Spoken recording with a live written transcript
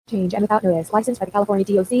Change and without notice. Licensed by the California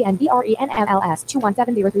DOC and BRENMLS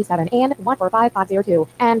 217037 and 145502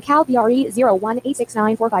 and Cal BRE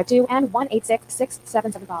 01869452 and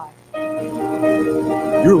 1866775.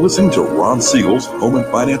 You're listening to Ron Siegel's Home and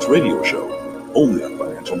Finance Radio Show, only on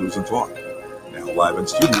Financial News and Talk. Now live in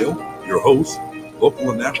studio, your host,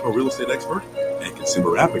 local and national real estate expert and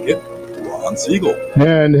consumer advocate, Ron Siegel.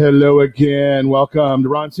 And hello again. Welcome to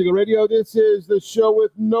Ron Siegel Radio. This is the show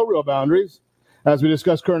with no real boundaries as we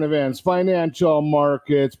discuss current events, financial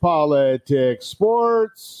markets, politics,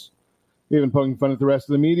 sports, even poking fun at the rest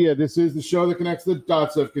of the media. This is the show that connects the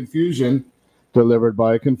dots of confusion delivered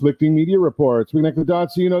by conflicting media reports. We connect the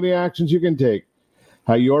dots so you know the actions you can take,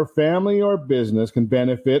 how your family or business can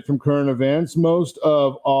benefit from current events. Most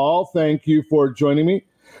of all, thank you for joining me.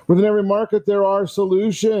 Within every market, there are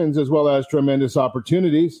solutions as well as tremendous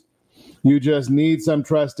opportunities. You just need some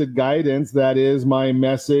trusted guidance. That is my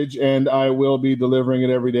message, and I will be delivering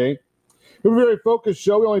it every day. We have a very focused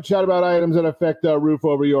show. We only chat about items that affect the roof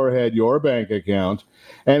over your head, your bank account,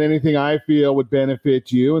 and anything I feel would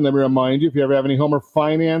benefit you. And let me remind you, if you ever have any home or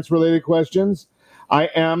finance-related questions,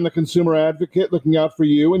 I am the consumer advocate looking out for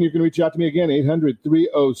you, and you can reach out to me again,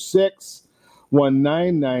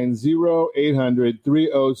 800-306-1990,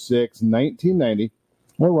 800-306-1990.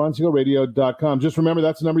 or RonSiegelRadio.com. Just remember,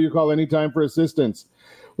 that's the number you call anytime for assistance.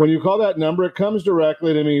 When you call that number, it comes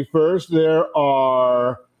directly to me first. There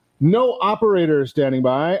are no operators standing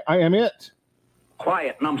by. I am it.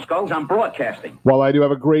 Quiet, numbskulls. I'm broadcasting. While I do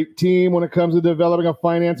have a great team when it comes to developing a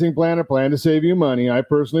financing plan or plan to save you money, I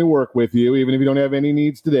personally work with you, even if you don't have any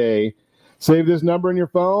needs today. Save this number in your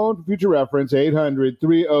phone for future reference,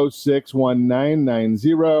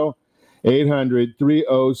 800-306-1990,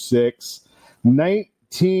 800-306-1990.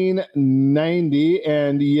 1990.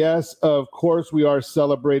 And yes, of course, we are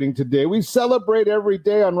celebrating today. We celebrate every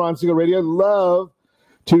day on Ron Siegel Radio. Love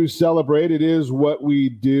to celebrate. It is what we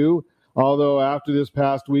do. Although after this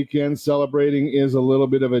past weekend, celebrating is a little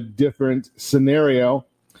bit of a different scenario.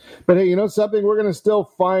 But hey, you know something? We're going to still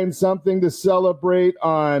find something to celebrate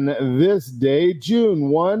on this day. June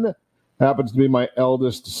 1 happens to be my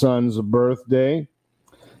eldest son's birthday.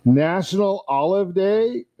 National Olive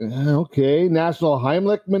Day, okay. National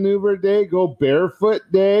Heimlich Maneuver Day, Go Barefoot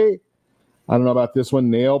Day. I don't know about this one.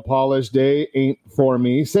 Nail Polish Day ain't for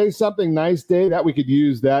me. Say Something Nice Day, that we could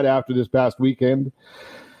use that after this past weekend.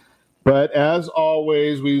 But as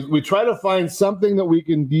always, we try to find something that we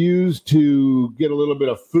can use to get a little bit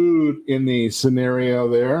of food in the scenario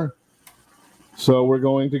there. So we're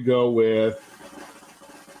going to go with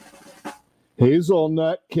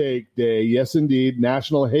Hazelnut Cake Day. Yes, indeed.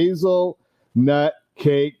 National Hazelnut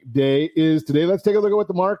Cake Day is today. Let's take a look at what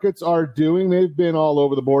the markets are doing. They've been all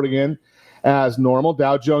over the board again as normal.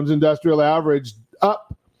 Dow Jones Industrial Average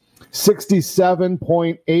up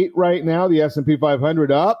 67.8 right now. The S&P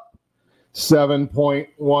 500 up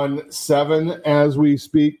 7.17 as we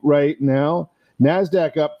speak right now.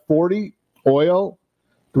 NASDAQ up 40. Oil.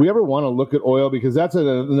 Do we ever want to look at oil? Because that's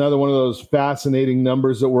another one of those fascinating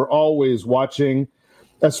numbers that we're always watching,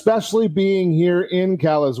 especially being here in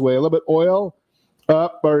Calizuela. But oil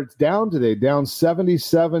up, or it's down today, down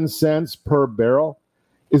 77 cents per barrel.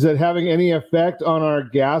 Is it having any effect on our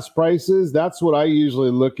gas prices? That's what I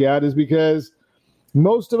usually look at, is because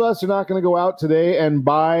most of us are not going to go out today and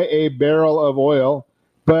buy a barrel of oil,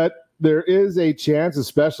 but there is a chance,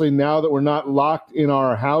 especially now that we're not locked in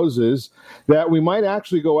our houses, that we might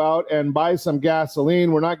actually go out and buy some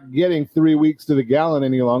gasoline. We're not getting 3 weeks to the gallon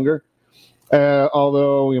any longer,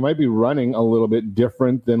 although we might be running a little bit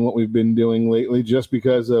different than what we've been doing lately just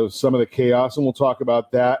because of some of the chaos, and we'll talk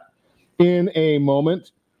about that in a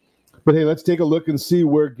moment. But hey, let's take a look and see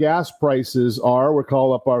where gas prices are. We'll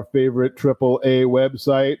call up our favorite AAA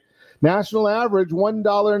website. National average,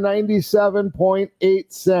 $1.97.8,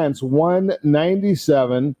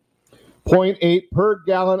 $1.97.8 per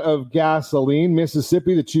gallon of gasoline.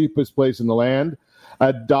 Mississippi, the cheapest place in the land,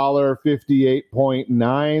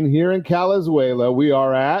 $1.58.9. Here in Calizuela, we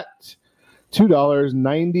are at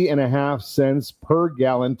 $2.90.5 per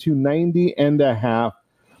gallon, $2.90.5.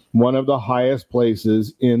 One of the highest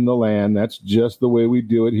places in the land. That's just the way we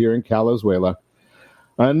do it here in Calizuela.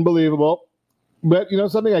 Unbelievable. But you know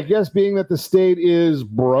something, I guess being that the state is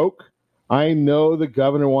broke, I know the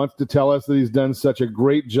governor wants to tell us that he's done such a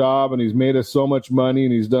great job and he's made us so much money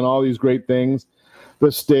and he's done all these great things.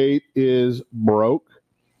 The state is broke,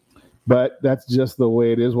 but that's just the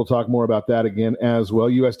way it is. We'll talk more about that again as well.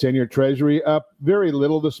 U.S. 10-year Treasury up very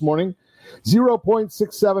little this morning.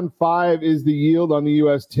 0.675 is the yield on the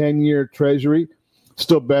U.S. 10-year Treasury.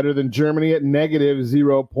 Still better than Germany at negative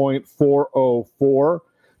 0.404.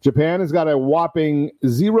 Japan has got a whopping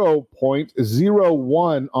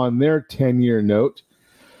 0.01 on their 10-year note.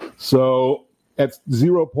 So at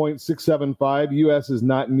 0.675, U.S. is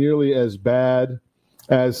not nearly as bad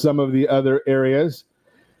as some of the other areas.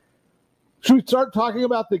 Should we start talking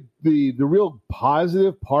about the real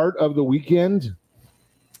positive part of the weekend?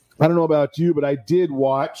 I don't know about you, but I did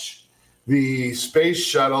watch the space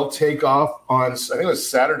shuttle take off on, I think it was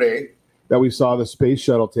Saturday that we saw the space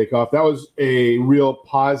shuttle take off. That was a real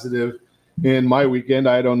positive in my weekend.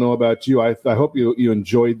 I don't know about you. I hope you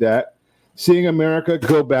enjoyed that. Seeing America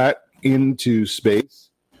go back into space.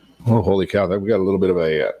 Oh, holy cow. We got a little bit of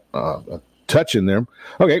a touch in there.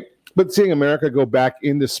 Okay. But seeing America go back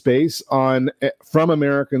into space from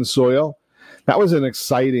American soil, that was an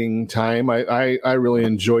exciting time. I really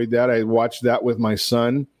enjoyed that. I watched that with my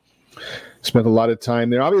son. Spent a lot of time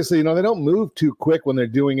there. Obviously, they don't move too quick when they're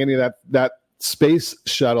doing any of that space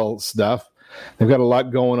shuttle stuff. They've got a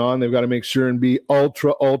lot going on. They've got to make sure and be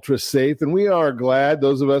ultra safe. And we are glad,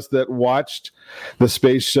 those of us that watched the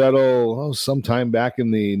space shuttle sometime back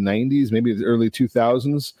in the 90s, maybe the early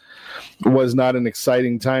 2000s, was not an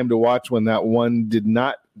exciting time to watch when that one did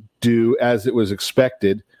not do as it was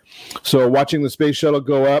expected. So watching the space shuttle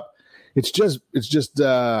go up, it's just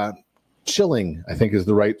chilling, I think is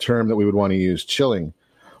the right term that we would want to use, chilling.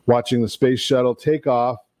 Watching the space shuttle take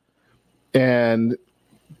off and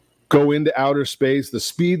go into outer space, the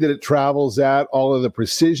speed that it travels at, all of the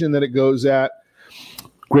precision that it goes at,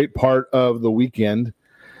 great part of the weekend.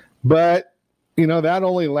 But, that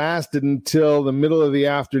only lasted until the middle of the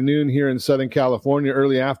afternoon here in Southern California,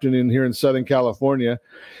 early afternoon here in Southern California,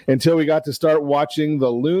 until we got to start watching the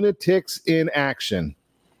lunatics in action.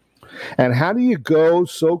 And how do you go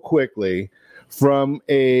so quickly from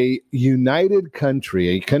a united country,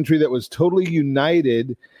 a country that was totally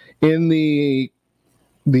united in the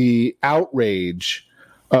outrage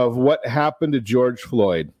of what happened to George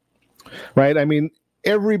Floyd, right? I mean,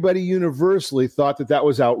 everybody universally thought that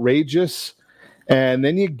was outrageous. And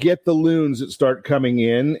then you get the loons that start coming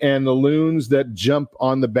in and the loons that jump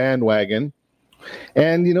on the bandwagon.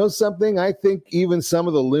 And something, I think even some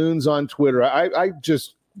of the loons on Twitter, I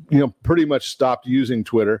just, pretty much stopped using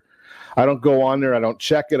Twitter. I don't go on there. I don't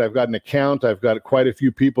check it. I've got an account. I've got quite a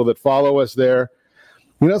few people that follow us there.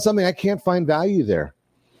 Something, I can't find value there.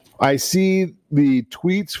 I see the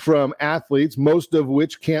tweets from athletes, most of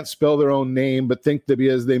which can't spell their own name, but think that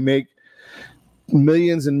because they make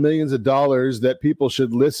millions and millions of dollars that people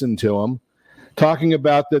should listen to them, talking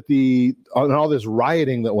about on all this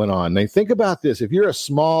rioting that went on. Now, think about this. If you're a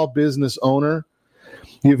small business owner,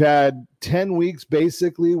 you've had 10 weeks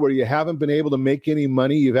basically where you haven't been able to make any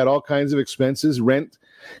money. You've had all kinds of expenses. Rent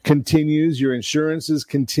continues. Your insurances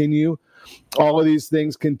continue. All of these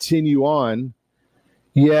things continue on.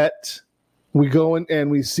 Yet we go in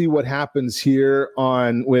and we see what happens here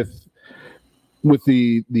with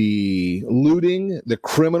the looting, the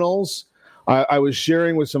criminals. I was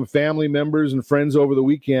sharing with some family members and friends over the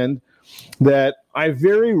weekend that I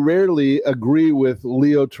very rarely agree with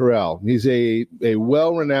Leo Terrell. He's a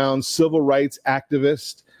well-renowned civil rights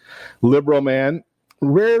activist, liberal man.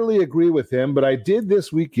 Rarely agree with him, but I did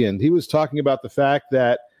this weekend. He was talking about the fact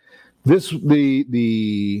that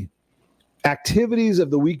the activities of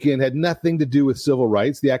the weekend had nothing to do with civil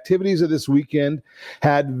rights. The activities of this weekend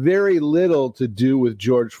had very little to do with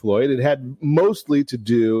George Floyd. It had mostly to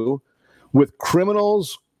do with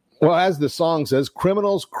criminals. Well, as the song says,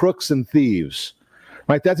 criminals, crooks, and thieves.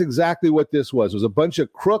 Right? That's exactly what this was. It was a bunch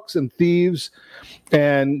of crooks and thieves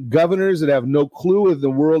and governors that have no clue in the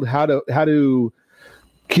world how to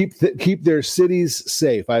keep their cities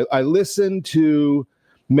safe. I listened to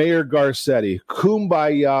Mayor Garcetti,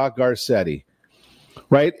 Kumbaya Garcetti,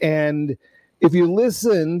 right? And if you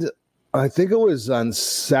listened, I think it was on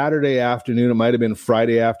Saturday afternoon, it might have been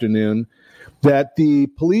Friday afternoon, that the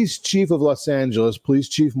police chief of Los Angeles, Police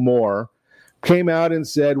Chief Moore, came out and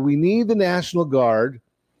said, we need the National Guard,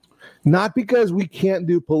 not because we can't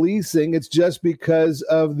do policing, it's just because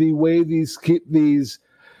of the way the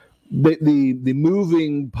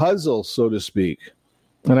moving puzzle, so to speak.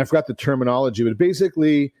 And I forgot the terminology, but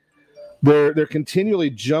basically they're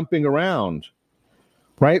continually jumping around,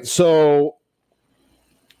 right? So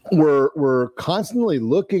we're constantly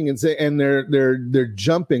looking and they're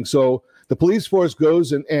jumping. So the police force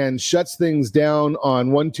goes and shuts things down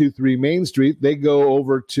on 123 Main Street. They go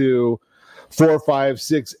over to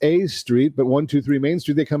 456 A Street, but 123 Main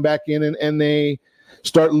Street, they come back in and they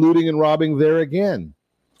start looting and robbing there again.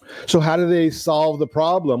 So how do they solve the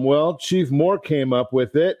problem? Well, Chief Moore came up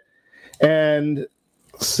with it and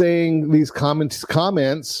saying these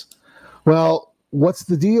comments, well, what's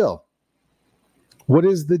the deal? What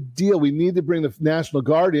is the deal? We need to bring the National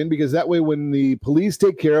Guard in, because that way when the police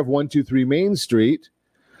take care of 123 Main Street,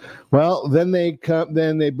 well, then they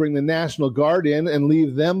bring the National Guard in and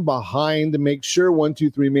leave them behind to make sure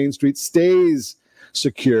 123 Main Street stays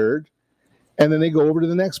secured, and then they go over to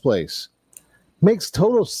the next place. Makes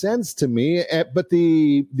total sense to me. But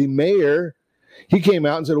the mayor, he came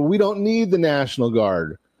out and said, well, we don't need the National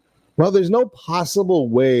Guard. Well, there's no possible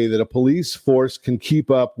way that a police force can keep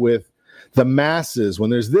up with the masses when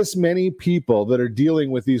there's this many people that are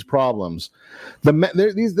dealing with these problems.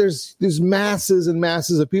 There's masses and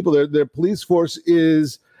masses of people. Their police force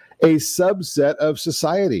is a subset of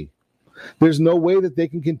society. There's no way that they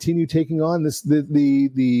can continue taking on this.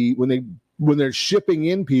 When they're shipping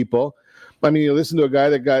in people. I mean, you listen to a guy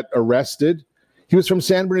that got arrested. He was from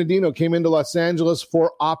San Bernardino, came into Los Angeles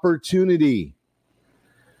for opportunity,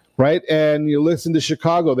 right? And you listen to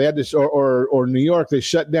Chicago, they had to, or New York, they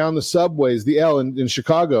shut down the subways, the L in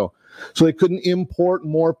Chicago, so they couldn't import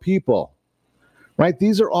more people, right?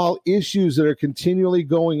 These are all issues that are continually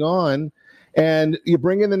going on. And you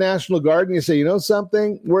bring in the National Guard and you say, you know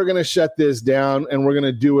something, we're going to shut this down and we're going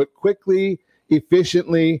to do it quickly,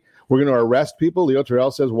 efficiently. We're going to arrest people. Leo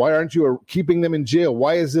Terrell says, why aren't you keeping them in jail?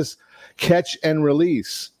 Why is this catch and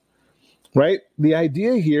release? Right? The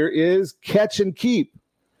idea here is catch and keep.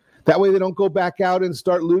 That way they don't go back out and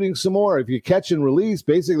start looting some more. If you catch and release,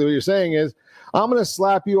 basically what you're saying is, I'm going to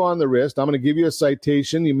slap you on the wrist. I'm going to give you a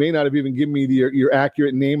citation. You may not have even given me your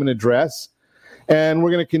accurate name and address. And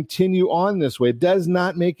we're going to continue on this way. It does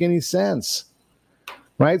not make any sense.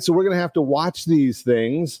 Right? So we're going to have to watch these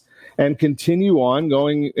things and continue on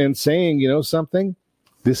going and saying, you know something,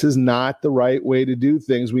 this is not the right way to do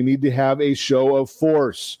things. We need to have a show of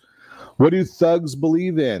force. What do thugs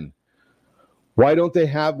believe in? Why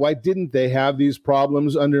didn't they have these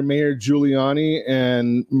problems under Mayor Giuliani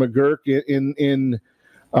and McGurk in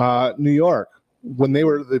New York when they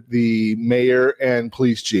were the mayor and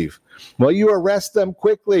police chief? Well, you arrest them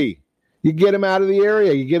quickly. You get them out of the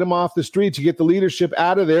area. You get them off the streets. You get the leadership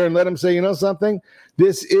out of there and let them say, you know something?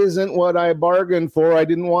 This isn't what I bargained for. I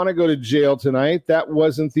didn't want to go to jail tonight. That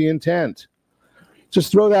wasn't the intent.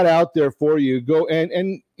 Just throw that out there for you. Go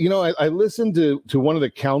and you know, I listened to one of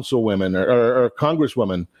the councilwomen or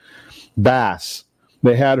Congresswoman Bass.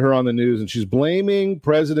 They had her on the news, and she's blaming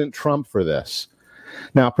President Trump for this.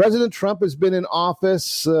 Now, President Trump has been in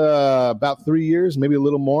office about 3 years, maybe a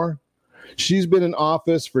little more. She's been in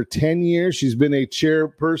office for 10 years. She's been a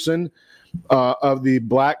chairperson of the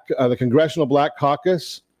Congressional Black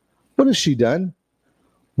Caucus. What has she done?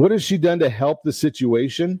 What has she done to help the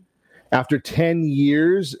situation after 10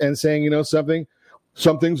 years and saying, you know, something's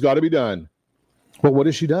got to be done? Well, what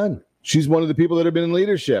has she done? She's one of the people that have been in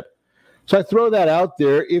leadership. So I throw that out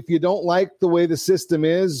there. If you don't like the way the system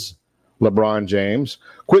is, LeBron James,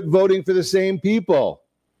 quit voting for the same people.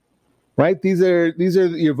 Right? These are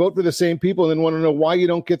you vote for the same people and then want to know why you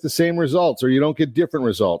don't get the same results or you don't get different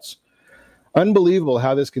results. Unbelievable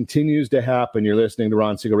how this continues to happen. You're listening to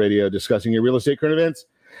Ron Siegel Radio, discussing your real estate current events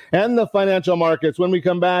and the financial markets. When we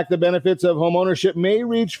come back, the benefits of homeownership may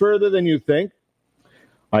reach further than you think.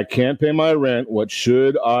 I can't pay my rent. What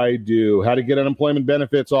should I do? How to get unemployment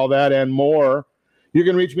benefits, all that and more. You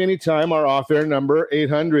can reach me anytime. Our off-air number,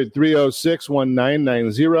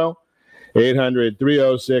 800-306-1990.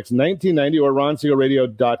 800-306-1990 or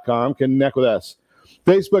RonSiegelRadio.com. Connect with us.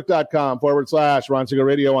 Facebook.com/Ron Siegel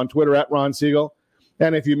Radio, on Twitter @Ron Siegel.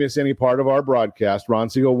 And if you miss any part of our broadcast, Ron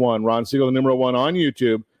Siegel 1, Ron Siegel the number 1 on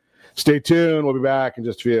YouTube. Stay tuned. We'll be back in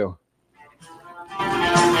just a few.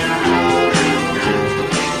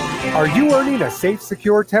 Are you earning a safe,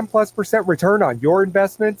 secure 10+% return on your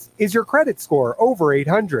investments? Is your credit score over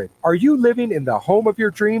 800? Are you living in the home of your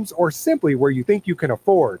dreams or simply where you think you can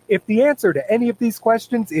afford? If the answer to any of these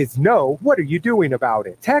questions is no, what are you doing about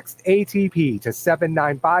it? Text ATP to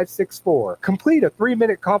 79564. Complete a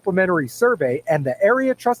 3-minute complimentary survey and the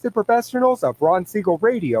area trusted professionals of Ron Siegel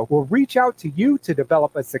Radio will reach out to you to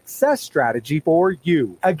develop a success strategy for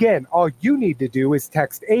you. Again, all you need to do is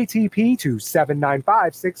text ATP to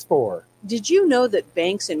 79564. Did you know that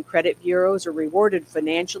banks and credit bureaus are rewarded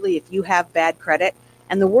financially if you have bad credit?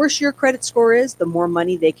 And the worse your credit score is, the more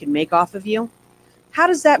money they can make off of you? How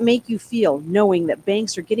does that make you feel, knowing that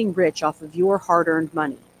banks are getting rich off of your hard-earned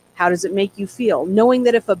money? How does it make you feel, knowing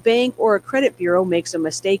that if a bank or a credit bureau makes a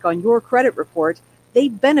mistake on your credit report, they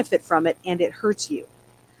benefit from it and it hurts you?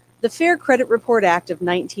 The Fair Credit Report Act of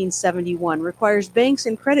 1971 requires banks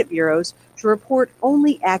and credit bureaus to report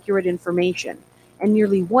only accurate information, and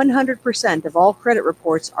nearly 100% of all credit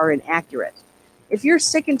reports are inaccurate. If you're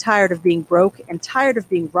sick and tired of being broke and tired of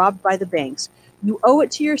being robbed by the banks, you owe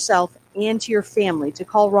it to yourself and to your family to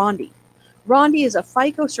call Rondi. Rondi is a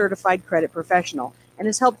FICO certified credit professional and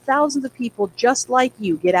has helped thousands of people just like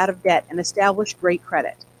you get out of debt and establish great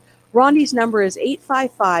credit. Rondi's number is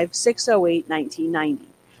 855-608-1990.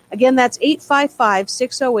 Again, that's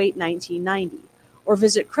 855-608-1990. Or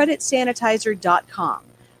visit creditsanitizer.com.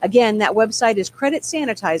 Again, that website is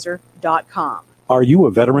creditsanitizer.com. Are you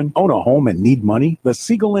a veteran, own a home, and need money? The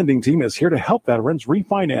Siegel Lending Team is here to help veterans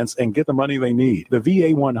refinance and get the money they need. The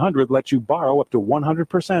VA 100 lets you borrow up to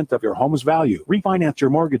 100% of your home's value, refinance your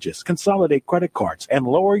mortgages, consolidate credit cards, and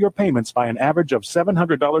lower your payments by an average of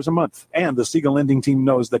 $700 a month. And the Siegel Lending Team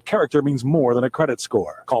knows that character means more than a credit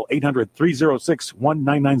score. Call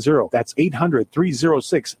 800-306-1990. That's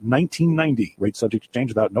 800-306-1990. Rate subject to change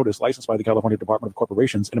without notice. Licensed by the California Department of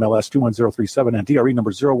Corporations, NMLS 21037, and DRE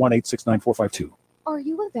number 018694452. Are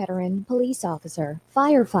you a veteran, police officer,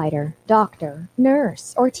 firefighter, doctor,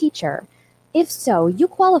 nurse, or teacher? If so, you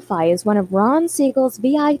qualify as one of Ron Siegel's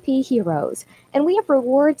VIP heroes, and we have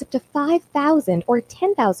rewards up to $5,000 or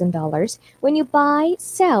 $10,000 when you buy,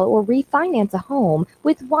 sell, or refinance a home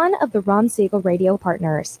with one of the Ron Siegel radio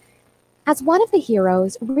partners. As one of the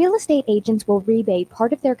heroes, real estate agents will rebate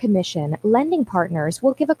part of their commission, lending partners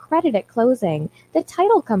will give a credit at closing, the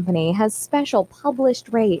title company has special published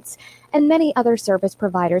rates, and many other service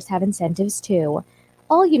providers have incentives too.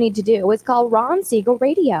 All you need to do is call Ron Siegel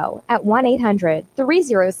Radio at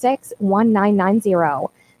 1-800-306-1990.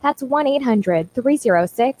 That's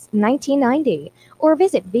 1-800-306-1990, or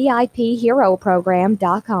visit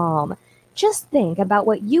VIPHeroProgram.com. Just think about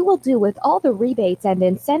what you will do with all the rebates and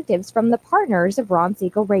incentives from the partners of Ron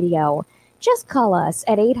Siegel Radio. Just call us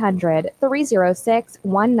at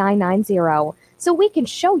 800-306-1990 so we can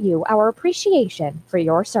show you our appreciation for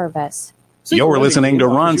your service. You're listening to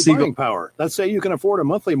Ron Siegel. Power. Let's say you can afford a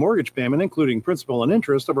monthly mortgage payment, including principal and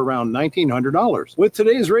interest, of around $1,900. With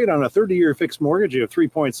today's rate on a 30-year fixed mortgage of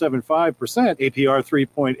 3.75%, APR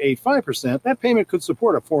 3.85%, that payment could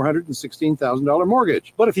support a $416,000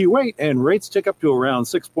 mortgage. But if you wait and rates tick up to around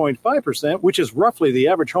 6.5%, which is roughly the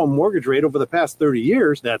average home mortgage rate over the past 30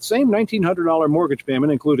 years, that same $1,900 mortgage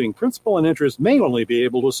payment, including principal and interest, may only be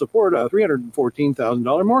able to support a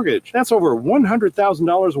 $314,000 mortgage. That's over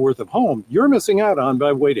 $100,000 worth of home you're missing out on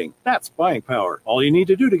by waiting. That's buying power. All you need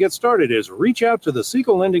to do to get started is reach out to the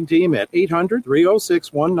Siegel Lending Team at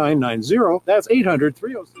 800-306-1990. That's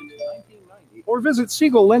 800-306-1990. Or visit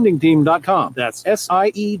SiegelLendingTeam.com. That's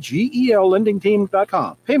SIEGEL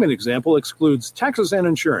LendingTeam.com. Payment example excludes taxes and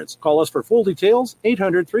insurance. Call us for full details,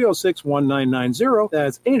 800-306-1990.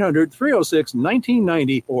 That's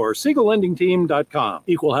 800-306-1990 or SiegelLendingTeam.com.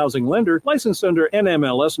 Equal housing lender, licensed under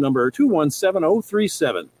NMLS number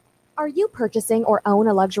 217037. Are you purchasing or own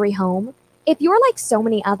a luxury home? If you're like so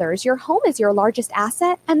many others, your home is your largest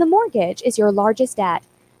asset and the mortgage is your largest debt.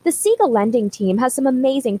 The Siegel Lending Team has some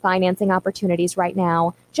amazing financing opportunities right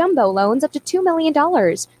now. Jumbo loans up to $2 million,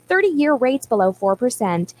 30-year rates below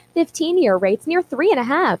 4%, 15-year rates near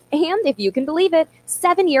 3.5%, and if you can believe it,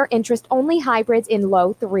 7-year interest-only hybrids in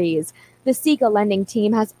low 3s. The Siegel Lending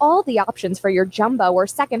Team has all the options for your jumbo or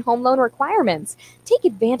second home loan requirements. Take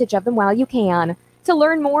advantage of them while you can. To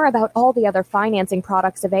learn more about all the other financing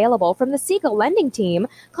products available from the Siegel Lending Team,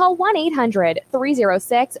 call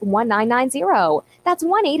 1-800-306-1990. That's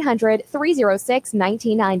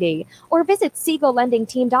 1-800-306-1990. Or visit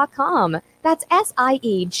SiegelLendingTeam.com. That's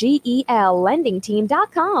SIEGEL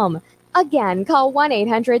LendingTeam.com. Again, call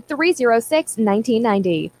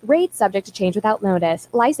 1-800-306-1990. Rates subject to change without notice.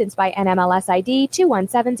 Licensed by NMLS ID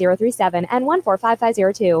 217037 and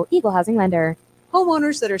 145502. Equal housing lender.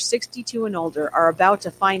 Homeowners that are 62 and older are about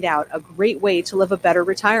to find out a great way to live a better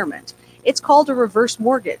retirement. It's called a reverse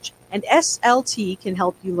mortgage, and SLT can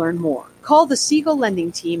help you learn more. Call the Siegel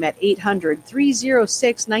Lending Team at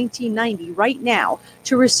 800-306-1990 right now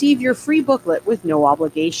to receive your free booklet with no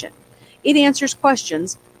obligation. It answers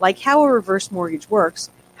questions like how a reverse mortgage works,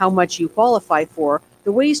 how much you qualify for,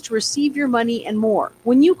 the ways to receive your money, and more.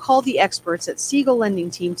 When you call the experts at Siegel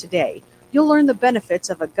Lending Team today, you'll learn the benefits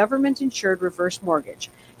of a government-insured reverse mortgage,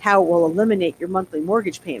 how it will eliminate your monthly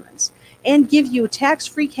mortgage payments, and give you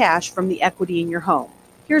tax-free cash from the equity in your home.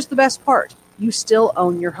 Here's the best part. You still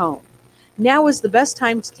own your home. Now is the best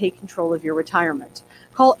time to take control of your retirement.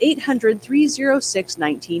 Call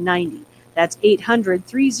 800-306-1990. That's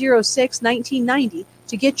 800-306-1990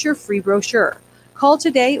 to get your free brochure. Call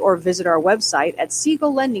today or visit our website at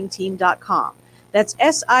SiegelLendingTeam.com. That's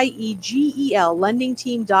SIEGEL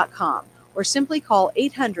LendingTeam.com. Or simply call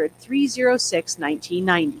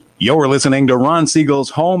 800-306-1990. You're listening to Ron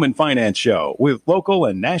Siegel's Home and Finance Show with local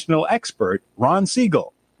and national expert Ron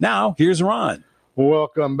Siegel. Now, here's Ron.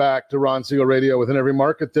 Welcome back to Ron Siegel Radio. Within every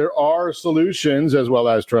market, there are solutions as well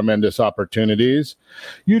as tremendous opportunities.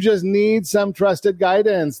 You just need some trusted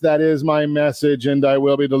guidance. That is my message, and I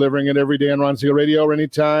will be delivering it every day on Ron Siegel Radio or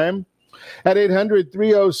anytime at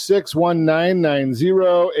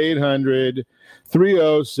 800-306-1990,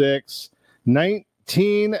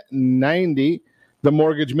 800-306-1990. The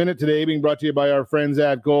Mortgage Minute today being brought to you by our friends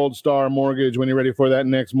at Gold Star Mortgage. When you're ready for that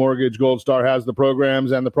next mortgage, Gold Star has the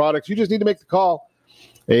programs and the products. You just need to make the call.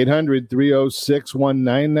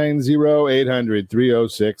 800-306-1990,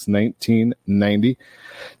 800-306-1990.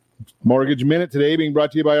 Mortgage Minute today being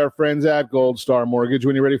brought to you by our friends at Gold Star Mortgage.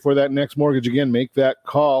 When you're ready for that next mortgage, again, make that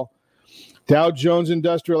call. Dow Jones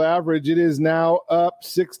Industrial Average, it is now up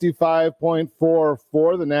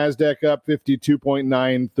 65.44. The NASDAQ up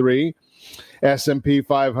 52.93. S&P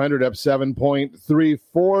 500 up 7.34.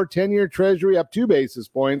 10-year Treasury up 2 basis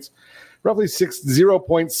points. Roughly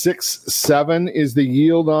 0.67 is the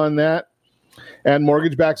yield on that. And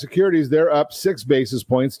mortgage-backed securities, they're up 6 basis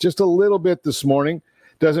points, just a little bit this morning.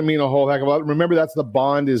 Doesn't mean a whole heck of a lot. Remember, that's the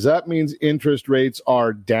bond is up, means interest rates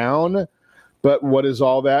are down. But what does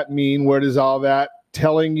all that mean? Where does all that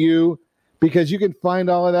telling you? Because you can find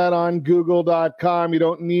all of that on Google.com. You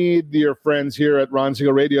don't need your friends here at Ron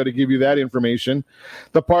Siegel Radio to give you that information.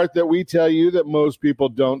 The part that we tell you that most people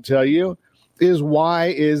don't tell you is why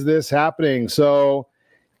is this happening? So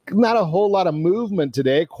not a whole lot of movement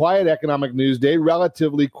today. Quiet economic news day,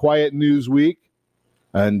 relatively quiet news week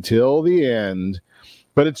until the end.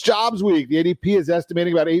 But it's jobs week. The ADP is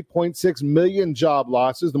estimating about 8.6 million job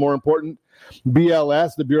losses. The more important,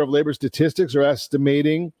 BLS, the Bureau of Labor Statistics, are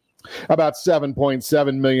estimating about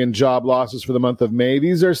 7.7 million job losses for the month of May.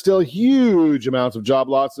 These are still huge amounts of job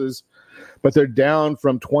losses, but they're down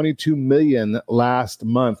from 22 million last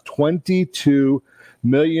month. 22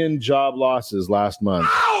 million job losses last month.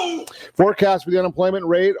 Ow! Forecasts for the unemployment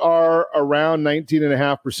rate are around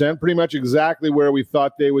 19.5%, pretty much exactly where we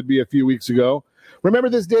thought they would be a few weeks ago. Remember,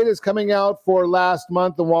 this data is coming out for last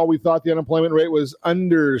month, and while we thought the unemployment rate was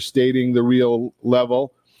understating the real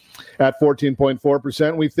level at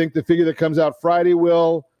 14.4%, we think the figure that comes out Friday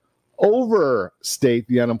will overstate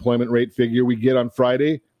the unemployment rate figure we get on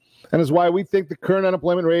Friday, and is why we think the current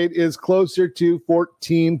unemployment rate is closer to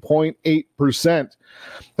 14.8%.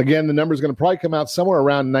 Again, the number is going to probably come out somewhere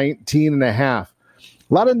around 19.5%. A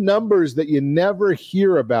lot of numbers that you never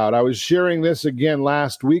hear about. I was sharing this again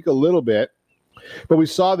last week a little bit. But we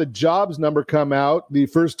saw the jobs number come out, the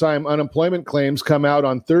first-time unemployment claims come out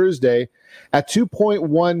on Thursday at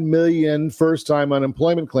 2.1 million first-time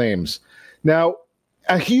unemployment claims. Now,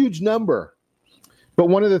 a huge number. But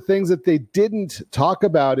one of the things that they didn't talk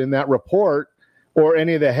about in that report or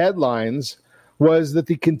any of the headlines was that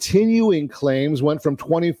the continuing claims went from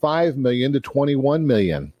 25 million to 21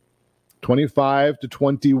 million. 25 to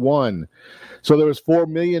 21. So there was 4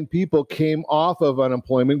 million people came off of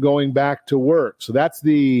unemployment going back to work. So that's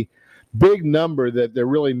the big number that they're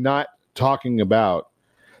really not talking about.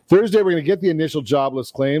 Thursday, we're going to get the initial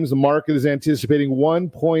jobless claims. The market is anticipating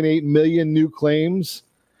 1.8 million new claims.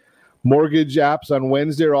 Mortgage apps on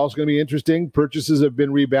Wednesday are also going to be interesting. Purchases have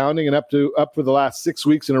been rebounding and up for the last 6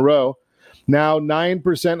 weeks in a row. Now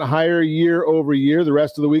 9% higher year over year. The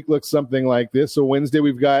rest of the week looks something like this. So Wednesday,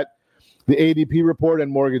 we've got the ADP report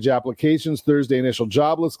and mortgage applications. Thursday, initial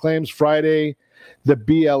jobless claims. Friday, the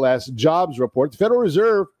BLS jobs report. The Federal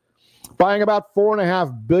Reserve buying about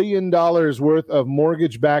 $4.5 billion worth of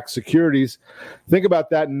mortgage-backed securities. Think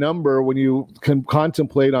about that number when you can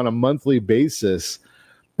contemplate on a monthly basis.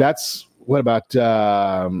 That's about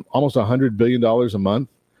almost $100 billion a month.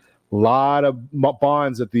 A lot of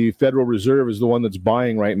bonds that the Federal Reserve is the one that's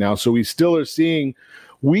buying right now. So we still are seeing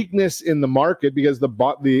weakness in the market because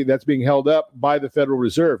that's being held up by the Federal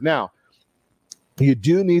Reserve. Now, you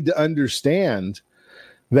do need to understand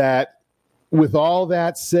that with all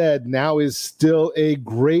that said, now is still a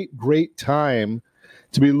great, great time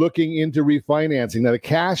to be looking into refinancing. Now, the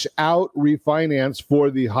cash out refinance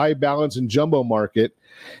for the high balance and jumbo market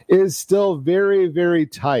is still very, very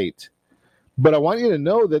tight. But I want you to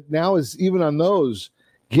know that now is even on those,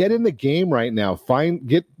 get in the game right now.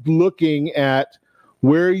 Get looking at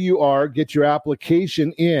where you are, get your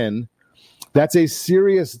application in. That's a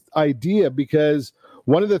serious idea because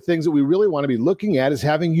one of the things that we really want to be looking at is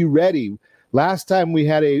having you ready. Last time we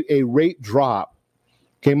had a rate drop,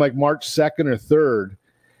 came like March 2nd or 3rd,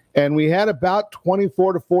 and we had about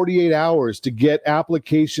 24 to 48 hours to get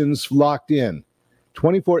applications locked in.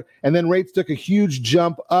 24, and then rates took a huge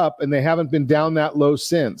jump up, and they haven't been down that low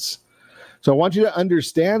since. So I want you to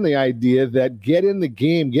understand the idea that get in the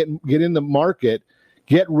game, get in the market,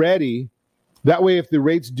 get ready, That way, if the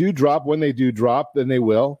rates do drop, when they do drop, then they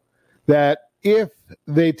will, that if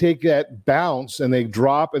they take that bounce and they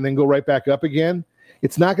drop and then go right back up again,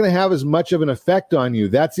 it's not going to have as much of an effect on you.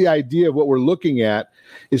 That's the idea of what we're looking at,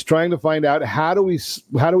 is trying to find out how do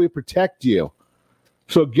we protect you.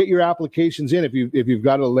 So get your applications in. If you've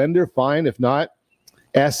got a lender, fine. If not,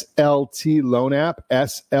 SLT Loan App,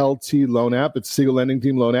 SLT Loan App. It's Siegel Lending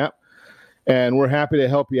Team Loan App. And we're happy to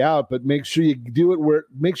help you out, but make sure you do it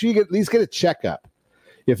make sure you at least get a checkup.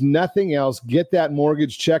 If nothing else, get that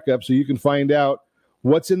mortgage checkup so you can find out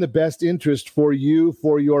what's in the best interest for you,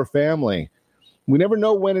 for your family. We never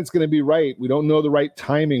know when it's going to be right. We don't know the right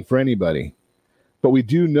timing for anybody. But we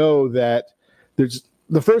do know that there's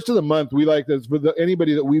the first of the month, we like this with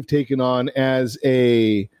anybody that we've taken on as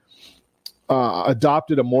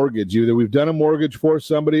adopted a mortgage. Either we've done a mortgage for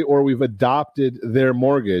somebody or we've adopted their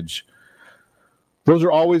mortgage. Those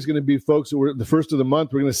are always going to be folks that we're the first of the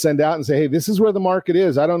month. We're going to send out and say, hey, this is where the market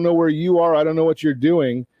is. I don't know where you are. I don't know what you're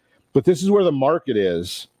doing, but this is where the market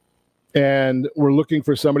is. And we're looking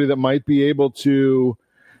for somebody that might be able to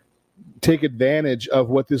take advantage of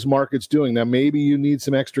what this market's doing. Now, maybe you need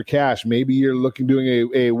some extra cash. Maybe you're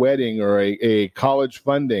doing a wedding or a college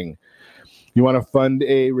funding. You want to fund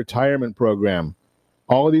a retirement program.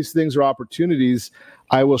 All of these things are opportunities.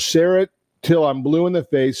 I will share it till I'm blue in the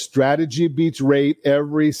face. Strategy beats rate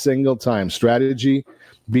every single time. Strategy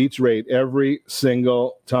beats rate every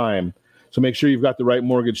single time. So make sure you've got the right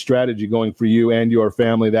mortgage strategy going for you and your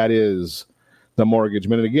family. That is the Mortgage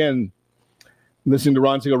Minute. Again, listening to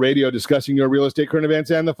Ron Siegel Radio, discussing your real estate current events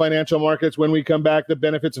and the financial markets. When we come back, the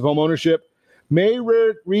benefits of homeownership may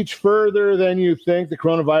reach further than you think. The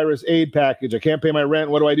coronavirus aid package. I can't pay my rent.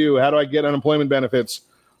 What do I do? How do I get unemployment benefits?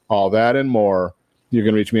 All that and more. You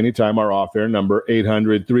can reach me anytime. Our off-air number,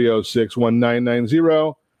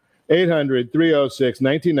 800-306-1990,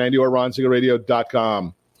 800-306-1990, or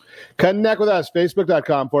ronsiegelradio.com. Connect with us,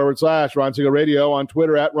 facebook.com/Ron Siegel Radio, on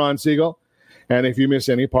Twitter @Ron Siegel. And if you miss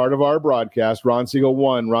any part of our broadcast, Ron Siegel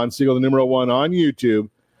 1, Ron Siegel the numeral 1 on YouTube.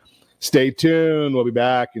 Stay tuned. We'll be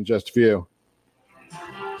back in just a few.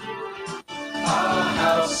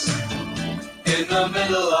 In the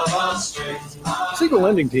middle of our street. Siegel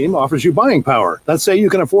Lending Team offers you buying power. Let's say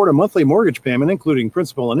you can afford a monthly mortgage payment, including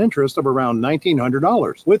principal and interest, of around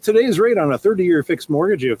 $1,900. With today's rate on a 30-year fixed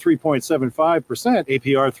mortgage of 3.75%,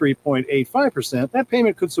 APR 3.85%, that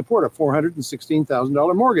payment could support a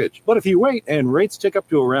 $416,000 mortgage. But if you wait and rates tick up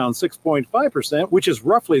to around 6.5%, which is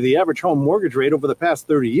roughly the average home mortgage rate over the past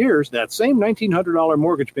 30 years, that same $1,900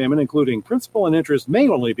 mortgage payment, including principal and interest, may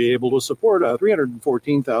only be able to support a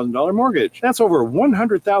 $314,000 mortgage. That's over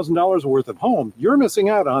 $100,000 worth of home you're missing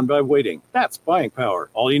out on by waiting. That's buying power.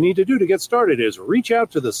 All you need to do to get started is reach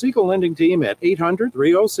out to the Siegel Lending Team at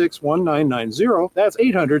 800-306-1990. That's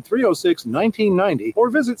 800-306-1990. Or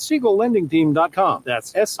visit SiegelLendingTeam.com.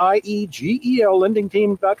 That's SIEGEL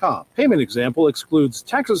LendingTeam.com. Payment example excludes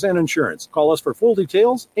taxes and insurance. Call us for full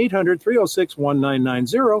details,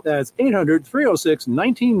 800-306-1990. That's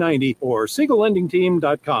 800-306-1990 or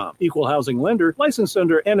SiegelLendingTeam.com. Equal housing lender, licensed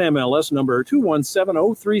under NMLS number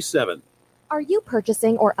 217037. Are you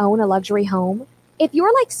purchasing or own a luxury home? If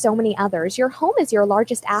you're like so many others, your home is your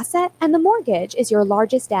largest asset and the mortgage is your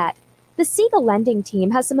largest debt. The Siegel Lending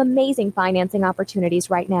Team has some amazing financing opportunities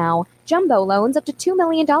right now. Jumbo loans up to $2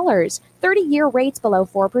 million, 30-year rates below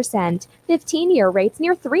 4%, 15-year rates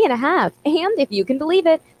near 3.5%, and if you can believe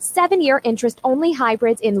it, 7-year interest-only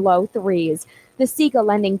hybrids in low 3s. The Siegel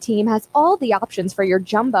Lending Team has all the options for your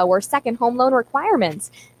jumbo or second home loan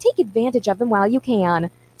requirements. Take advantage of them while you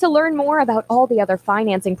can. To learn more about all the other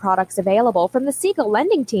financing products available from the Siegel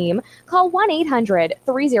Lending Team, call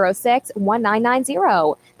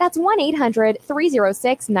 1-800-306-1990. That's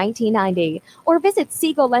 1-800-306-1990. Or visit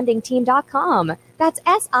SiegelLendingTeam.com. That's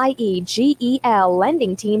SIEGEL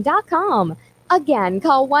LendingTeam.com. Again,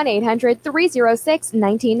 call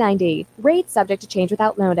 1-800-306-1990. Rates subject to change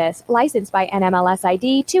without notice. Licensed by NMLS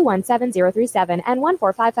ID 217037 and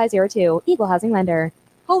 145502. Equal housing lender.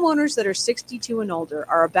 Homeowners that are 62 and older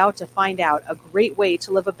are about to find out a great way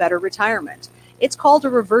to live a better retirement. It's called a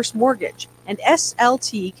reverse mortgage, and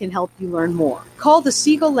SLT can help you learn more. Call the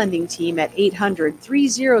Siegel Lending Team at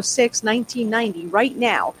 800-306-1990 right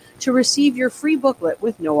now to receive your free booklet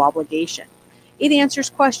with no obligation. It answers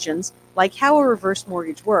questions like how a reverse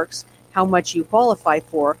mortgage works, how much you qualify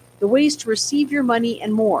for, the ways to receive your money,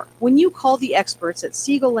 and more. When you call the experts at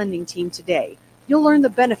Siegel Lending Team today, you'll learn the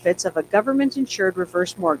benefits of a government-insured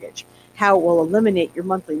reverse mortgage, how it will eliminate your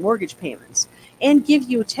monthly mortgage payments, and give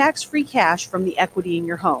you tax-free cash from the equity in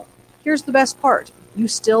your home. Here's the best part. You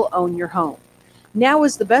still own your home. Now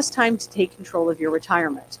is the best time to take control of your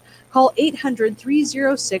retirement. Call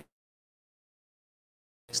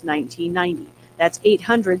 800-306-1990. That's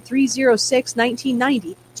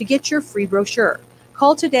 800-306-1990 to get your free brochure.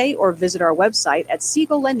 Call today or visit our website at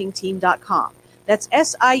SiegelLendingTeam.com. That's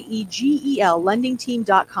SIEGEL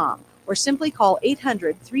LendingTeam.com. Or simply call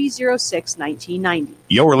 800-306-1990.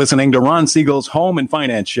 You're listening to Ron Siegel's Home and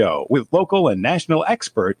Finance Show with local and national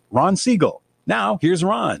expert Ron Siegel. Now, here's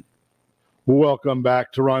Ron. Welcome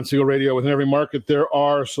back to Ron Siegel Radio. Within every market, there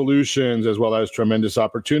are solutions as well as tremendous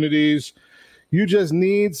opportunities. You just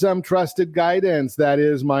need some trusted guidance. That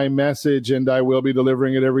is my message, and I will be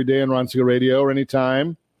delivering it every day on Ron Siegel Radio or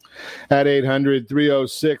anytime at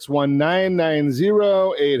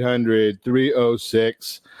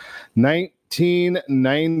 800-306-1990,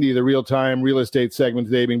 800-306-1990. The real-time real estate segment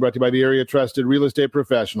today being brought to you by the area trusted real estate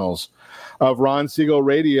professionals of Ron Siegel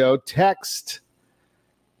Radio. Text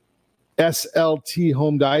SLT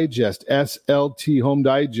Home Digest, SLT Home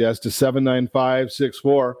Digest to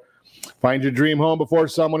 79564. Find your dream home before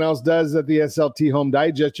someone else does at the SLT Home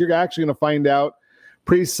Digest. You're actually going to find out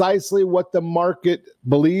precisely what the market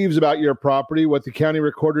believes about your property, what the county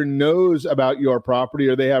recorder knows about your property,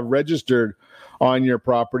 or they have registered on your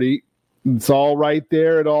property. It's all right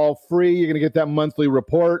there. It's all free. You're going to get that monthly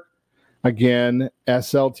report. Again,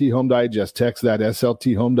 SLT Home Digest. Text that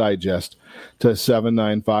SLT Home Digest to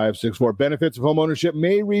 79564. Benefits of home ownership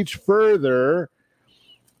may reach further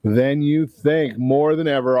than you think. More than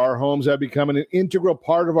ever, our homes have become an integral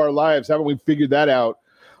part of our lives. Haven't we figured that out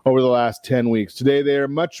over the last 10 weeks? Today, they are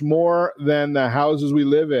much more than the houses we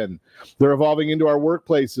live in. They're evolving into our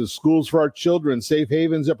workplaces, schools for our children, safe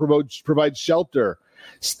havens that provide shelter,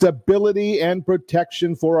 stability, and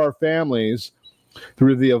protection for our families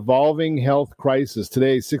through the evolving health crisis.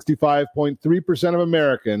 Today, 65.3% of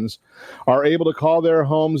Americans are able to call their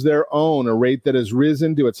homes their own, a rate that has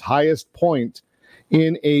risen to its highest point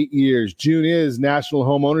in 8 years. June is National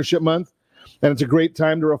Home Ownership Month, and it's a great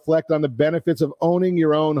time to reflect on the benefits of owning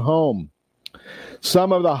your own home.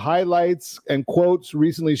 Some of the highlights and quotes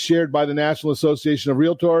recently shared by the National Association of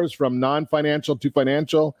Realtors, from non-financial to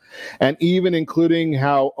financial, and even including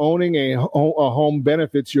how owning a home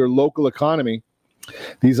benefits your local economy.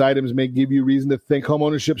 These items may give you reason to think home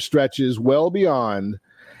ownership stretches well beyond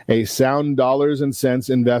a sound dollars and cents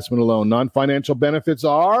investment alone. Non-financial benefits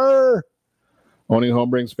are: owning a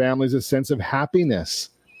home brings families a sense of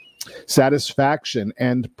happiness, satisfaction,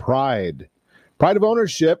 and pride. Pride of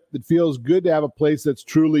ownership. It feels good to have a place that's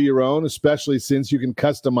truly your own, especially since you can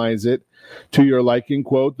customize it to your liking.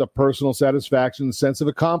 Quote, the personal satisfaction, sense of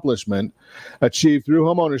accomplishment achieved through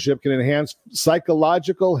home ownership can enhance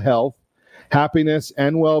psychological health, happiness,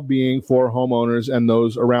 and well-being for homeowners and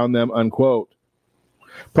those around them, unquote.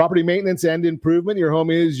 Property maintenance and improvement. Your home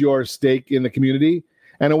is your stake in the community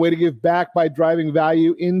and a way to give back by driving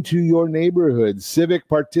value into your neighborhood. Civic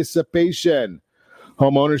participation.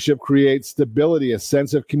 Home ownership creates stability, a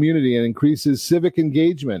sense of community, and increases civic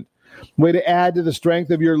engagement. Way to add to the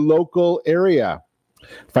strength of your local area.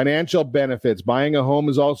 Financial benefits. Buying a home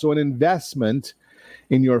is also an investment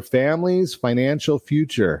in your family's financial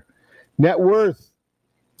future. Net worth.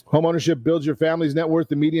 Home ownership builds your family's net worth.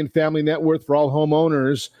 The median family net worth for all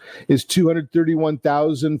homeowners is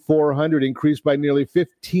 $231,400, increased by nearly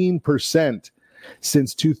 15%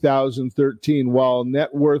 since 2013, while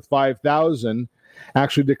net worth $5,000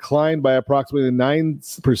 actually declined by approximately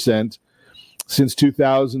 9% since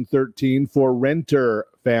 2013 for renter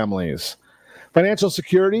families. Financial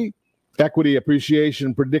security, equity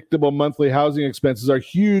appreciation, predictable monthly housing expenses are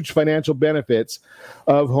huge financial benefits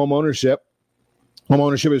of home ownership. Home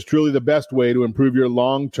ownership is truly the best way to improve your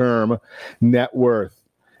long-term net worth.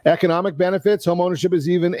 Economic benefits. Home ownership is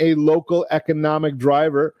even a local economic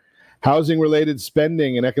driver. Housing-related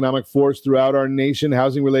spending, an economic force throughout our nation.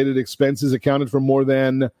 Housing-related expenses accounted for more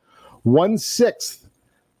than 1/6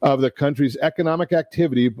 of the country's economic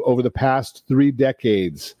activity over the past 3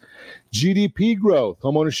 decades. GDP growth.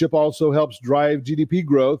 Homeownership also helps drive GDP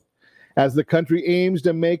growth as the country aims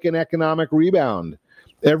to make an economic rebound.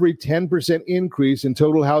 Every 10% increase in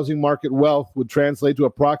total housing market wealth would translate to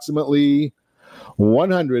approximately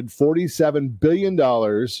 $147 billion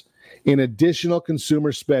in additional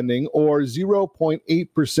consumer spending, or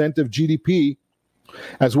 0.8% of GDP,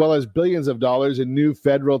 as well as billions of dollars in new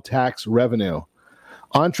federal tax revenue.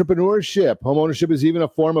 Entrepreneurship. Homeownership is even a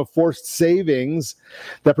form of forced savings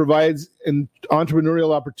that provides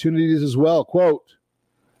entrepreneurial opportunities as well. Quote,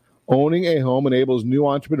 owning a home enables new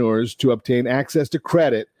entrepreneurs to obtain access to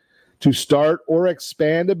credit to start or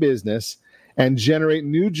expand a business and generate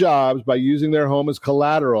new jobs by using their home as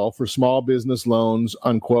collateral for small business loans,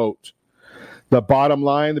 unquote. The bottom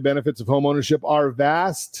line, the benefits of homeownership are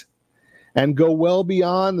vast and go well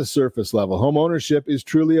beyond the surface level. Homeownership is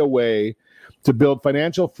truly a way to build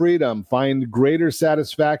financial freedom, find greater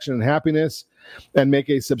satisfaction and happiness, and make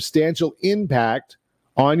a substantial impact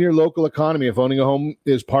on your local economy. If owning a home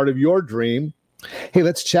is part of your dream, hey,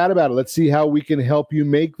 let's chat about it. Let's see how we can help you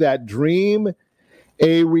make that dream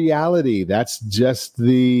a reality. That's just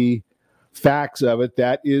the facts of it.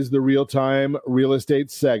 That is the real-time real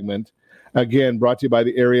estate segment. Again, brought to you by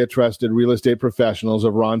the area trusted real estate professionals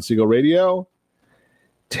of Ron Siegel Radio.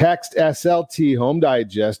 Text SLT Home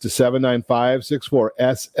Digest to 79564.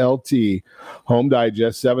 SLT Home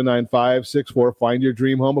Digest 79564. Find your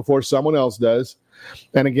dream home before someone else does.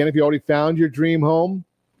 And again, if you already found your dream home,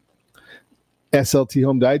 SLT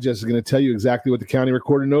Home Digest is going to tell you exactly what the county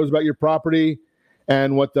recorder knows about your property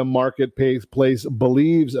and what the marketplace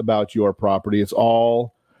believes about your property. It's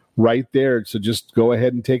all right there. So just go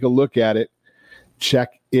ahead and take a look at it.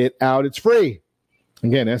 Check it out. It's free.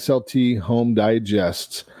 Again, SLT Home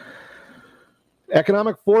Digest.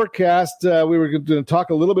 Economic forecast. We were going to talk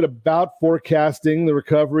a little bit about forecasting the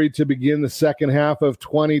recovery to begin the second half of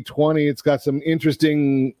 2020. It's got some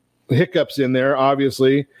interesting hiccups in there,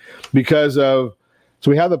 obviously, because of, so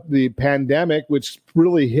we have the pandemic, which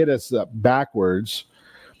really hit us backwards.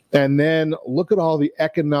 And then look at all the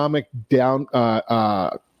economic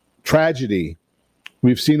tragedy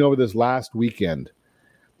we've seen over this last weekend.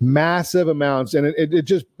 Massive amounts. And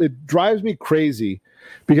it drives me crazy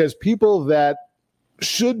because people that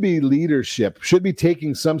should be leadership, should be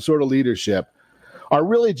taking some sort of leadership, are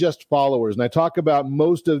really just followers. And I talk about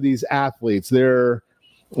most of these athletes. Well,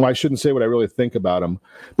 I shouldn't say what I really think about them,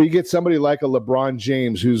 but you get somebody like a LeBron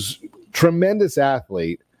James, who's a tremendous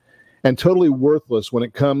athlete and totally worthless when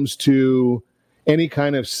it comes to any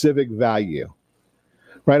kind of civic value,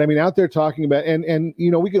 right? I mean, out there talking about, and you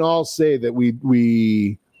know, we can all say that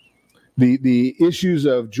the issues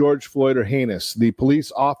of George Floyd are heinous. The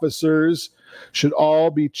police officers should all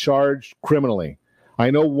be charged criminally. I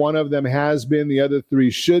know one of them has been, the other three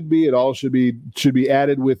should be. It all should be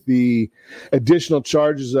added with the additional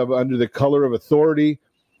charges of under the color of authority,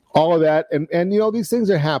 all of that. And you know, these things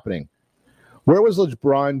are happening. Where was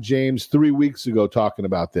LeBron James 3 weeks ago talking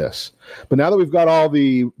about this? But now that we've got all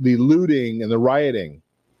the looting and the rioting,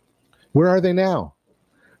 where are they now?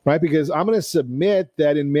 Right? Because I'm going to submit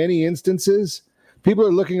that in many instances, people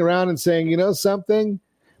are looking around and saying, you know something?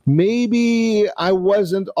 Maybe I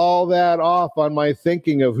wasn't all that off on my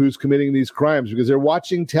thinking of who's committing these crimes, because they're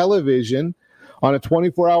watching television on a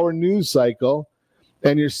 24-hour news cycle,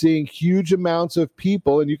 and you're seeing huge amounts of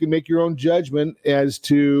people, and you can make your own judgment as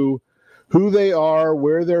to who they are,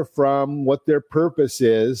 where they're from, what their purpose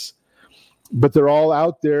is. But they're all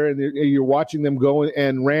out there, and you're watching them go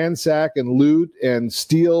and ransack and loot and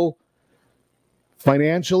steal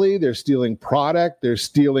financially. They're stealing product. They're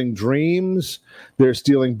stealing dreams. They're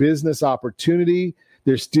stealing business opportunity.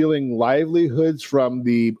 They're stealing livelihoods from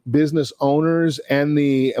the business owners and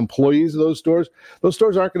the employees of those stores. Those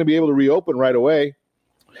stores aren't going to be able to reopen right away.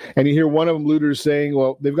 And you hear one of them looters saying,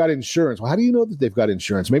 well, they've got insurance. Well, how do you know that they've got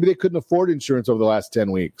insurance? Maybe they couldn't afford insurance over the last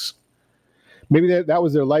 10 weeks. Maybe that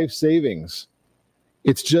was their life savings.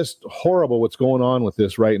 It's just horrible what's going on with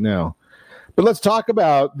this right now. But let's talk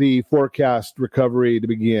about the forecast recovery to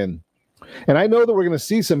begin. And I know that we're going to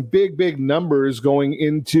see some big, big numbers going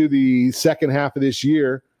into the second half of this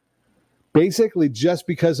year, basically just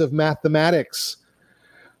because of mathematics,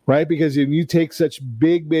 right? Because if you take such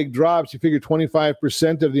big, big drops, you figure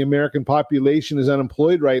 25% of the American population is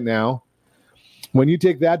unemployed right now. When you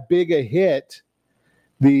take that big a hit,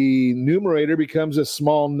 the numerator becomes a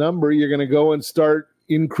small number. You're going to go and start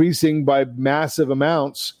increasing by massive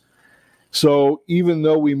amounts. So even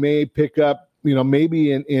though we may pick up, you know,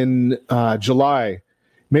 maybe in July,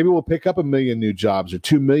 maybe we'll pick up 1 million new jobs or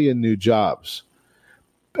 2 million new jobs.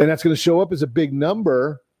 And that's going to show up as a big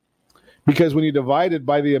number, because when you divide it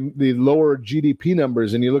by the lower GDP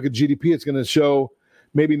numbers and you look at GDP, it's going to show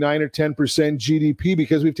maybe 9 or 10% GDP,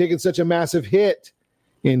 because we've taken such a massive hit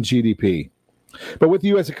in GDP. But with the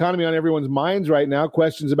U.S. economy on everyone's minds right now,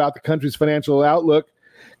 questions about the country's financial outlook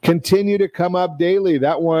continue to come up daily.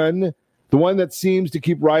 The one that seems to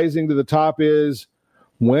keep rising to the top is,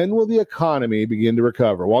 when will the economy begin to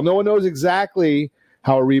recover? While no one knows exactly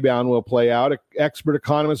how a rebound will play out, expert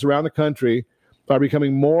economists around the country are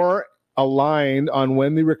becoming more aligned on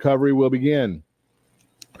when the recovery will begin.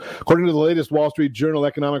 According to the latest Wall Street Journal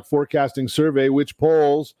economic forecasting survey, which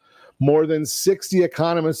polls more than 60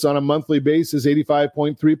 economists on a monthly basis,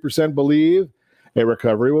 85.3% believe a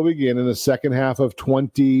recovery will begin in the second half of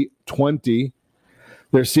 2020.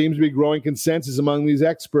 There seems to be growing consensus among these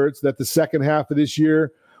experts that the second half of this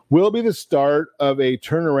year will be the start of a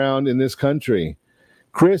turnaround in this country.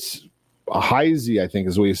 Chris Heisey, I think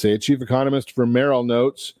is what you say, chief economist for Merrill,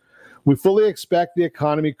 notes, we fully expect the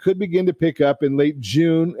economy could begin to pick up in late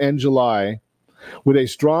June and July with a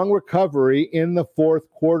strong recovery in the fourth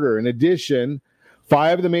quarter. In addition,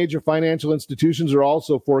 5 of the major financial institutions are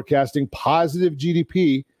also forecasting positive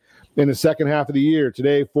GDP in the second half of the year.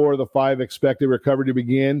 Today, 4 of the 5 expect a recovery to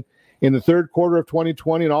begin in the third quarter of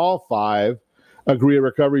 2020, and all 5 agree a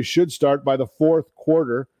recovery should start by the fourth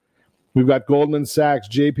quarter. We've got Goldman Sachs,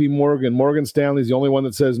 JP Morgan, Morgan Stanley is the only one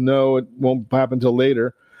that says no, it won't happen until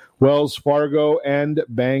later, Wells Fargo, and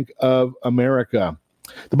Bank of America.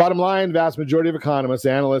 The bottom line, vast majority of economists,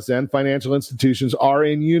 analysts, and financial institutions are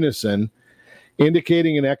in unison,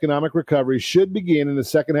 indicating an economic recovery should begin in the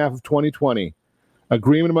second half of 2020.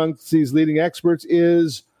 Agreement amongst these leading experts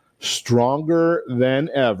is stronger than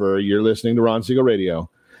ever. You're listening to Ron Siegel Radio,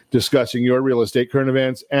 discussing your real estate, current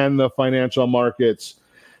events, and the financial markets.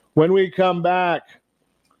 When we come back,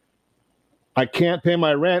 I can't pay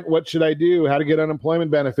my rent. What should I do? How to get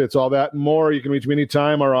unemployment benefits, all that and more. You can reach me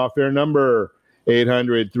anytime. Our off-air number,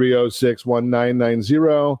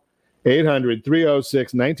 800-306-1990,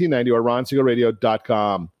 800-306-1990, or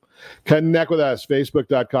ronsiegelradio.com. Connect with us,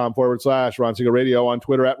 facebook.com/Ron Siegel Radio, on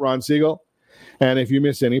Twitter @Ron Siegel. And if you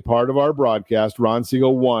miss any part of our broadcast, Ron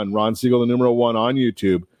Siegel 1, Ron Siegel the numeral 1 on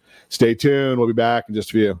YouTube. Stay tuned. We'll be back in just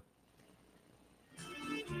a few.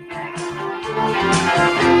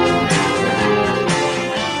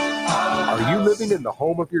 Are you living in the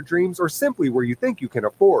home of your dreams or simply where you think you can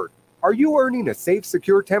afford? Are you earning a safe,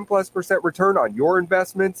 secure 10+% return on your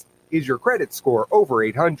investments? Is your credit score over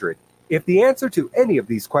 800? If the answer to any of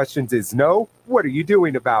these questions is no, what are you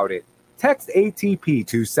doing about it? Text ATP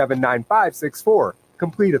to 79564.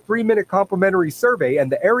 Complete a 3-minute complimentary survey,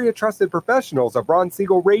 and the area trusted professionals of Ron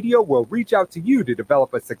Siegel Radio will reach out to you to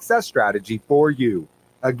develop a success strategy for you.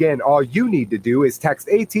 Again, all you need to do is text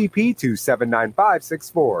ATP to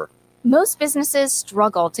 79564. Most businesses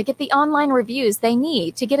struggle to get the online reviews they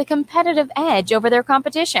need to get a competitive edge over their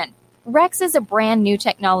competition. Rex is a brand new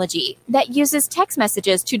technology that uses text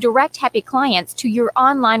messages to direct happy clients to your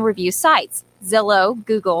online review sites, Zillow,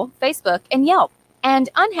 Google, Facebook, and Yelp, and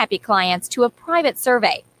unhappy clients to a private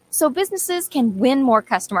survey, so businesses can win more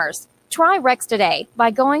customers. Try Rex today by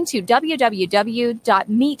going to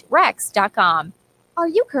www.meetrex.com. Are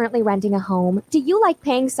you currently renting a home? Do you like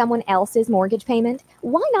paying someone else's mortgage payment?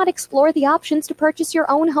 Why not explore the options to purchase your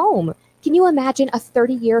own home? Can you imagine a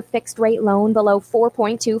 30-year fixed-rate loan below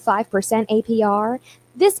 4.25% APR?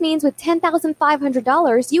 This means with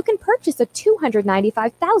 $10,500, you can purchase a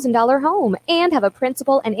 $295,000 home and have a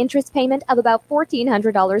principal and interest payment of about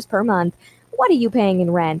 $1,400 per month. What are you paying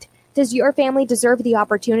in rent? Does your family deserve the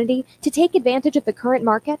opportunity to take advantage of the current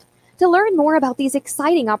market? To learn more about these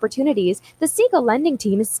exciting opportunities, the Siegel Lending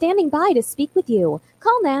Team is standing by to speak with you.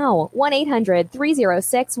 Call now,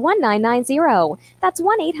 1-800-306-1990. That's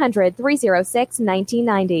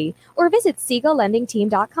 1-800-306-1990. Or visit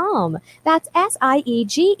SiegelLendingTeam.com. That's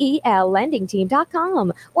SIEGEL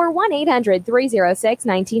LendingTeam.com. Or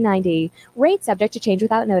 1-800-306-1990. Rate subject to change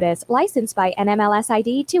without notice. Licensed by NMLS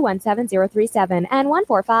ID 217037 and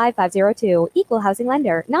 145502. Equal housing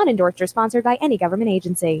lender. Not endorsed or sponsored by any government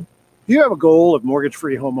agency. Do you have a goal of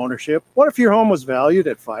mortgage-free home ownership? What if your home was valued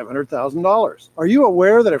at $500,000? Are you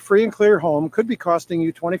aware that a free and clear home could be costing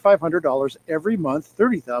you $2,500 every month,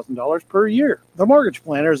 $30,000 per year? The mortgage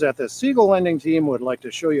planners at the Siegel Lending Team would like to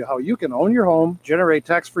show you how you can own your home, generate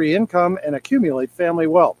tax-free income, and accumulate family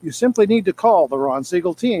wealth. You simply need to call the Ron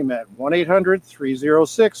Siegel Team at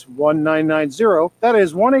 1-800-306-1990. That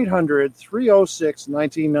is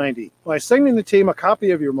 1-800-306-1990. By sending the team a copy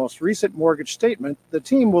of your most recent mortgage statement, the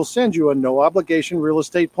team will send you a no-obligation real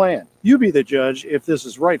estate plan. You be the judge if this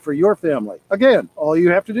is right for your family. Again, all you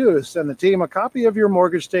have to do is send the team a copy of your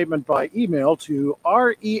mortgage statement by email to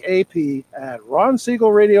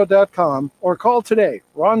reap@ronsiegelradio.com or call today.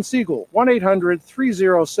 Ron Siegel,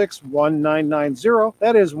 1-800-306-1990.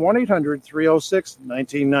 That is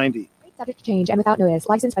 1-800-306-1990. Subject to change and without notice.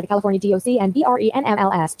 Licensed by the California DOC and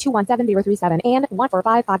BRENMLS 217037 and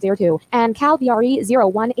 145502 and Cal BRE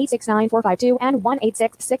 01869452 and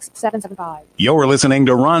 1866775. You're listening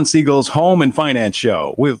to Ron Siegel's Home and Finance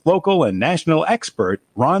Show with local and national expert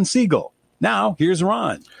Ron Siegel. Now, here's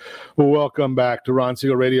Ron. Well, welcome back to Ron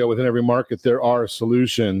Siegel Radio. Within every market, there are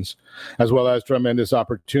solutions as well as tremendous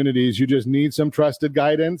opportunities. You just need some trusted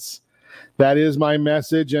guidance. That is my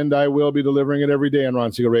message, and I will be delivering it every day on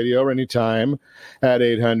Ron Siegel Radio or anytime at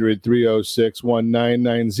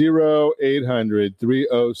 800-306-1990,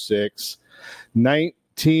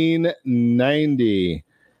 800-306-1990.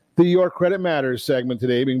 The Your Credit Matters segment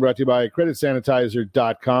today being brought to you by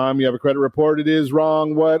creditsanitizer.com. You have a credit report. It is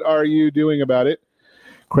wrong. What are you doing about it?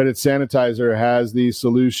 Credit Sanitizer has the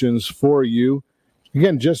solutions for you.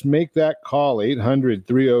 Again, just make that call,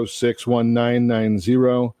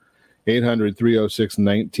 800-306-1990,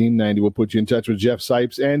 800-306-1990. We'll put you in touch with Jeff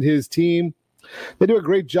Sipes and his team. They do a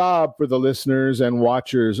great job for the listeners and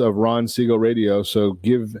watchers of Ron Siegel Radio, so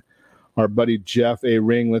give our buddy Jeff a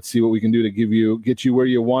ring. Let's see what we can do to get you where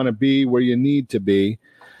you want to be, where you need to be.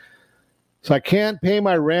 So I can't pay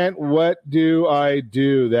my rent. What do I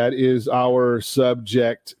do? That is our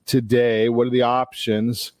subject today. What are the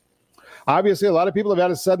options? Obviously, a lot of people have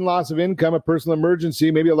had a sudden loss of income, a personal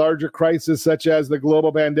emergency, maybe a larger crisis such as the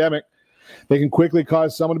global pandemic. They can quickly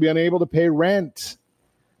cause someone to be unable to pay rent.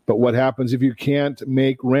 But what happens if you can't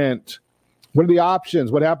make rent? What are the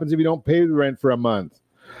options? What happens if you don't pay the rent for a month?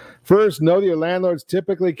 First, know that your landlords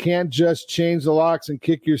typically can't just change the locks and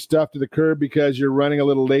kick your stuff to the curb because you're running a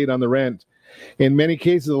little late on the rent. In many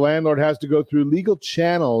cases, the landlord has to go through legal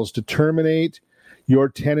channels to terminate your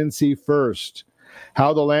tenancy first.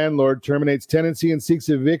 How the landlord terminates tenancy and seeks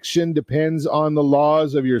eviction depends on the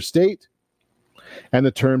laws of your state and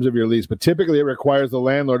the terms of your lease. But typically, it requires the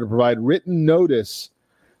landlord to provide written notice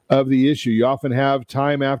of the issue. You often have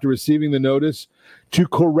time after receiving the notice to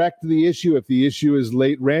correct the issue. If the issue is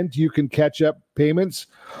late rent, you can catch up payments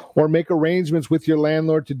or make arrangements with your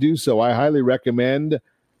landlord to do so. I highly recommend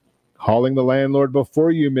calling the landlord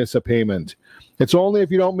before you miss a payment. It's only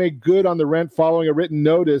if you don't make good on the rent following a written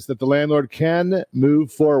notice that the landlord can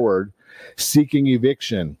move forward seeking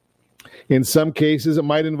eviction. In some cases, it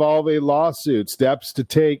might involve a lawsuit. Steps to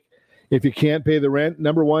take if you can't pay the rent: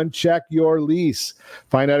 number one, check your lease.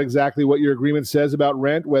 Find out exactly what your agreement says about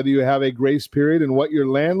rent, whether you have a grace period, and what your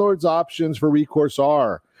landlord's options for recourse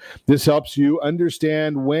are. This helps you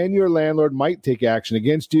understand when your landlord might take action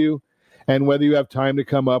against you and whether you have time to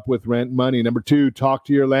come up with rent money. Number two, talk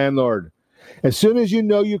to your landlord. As soon as you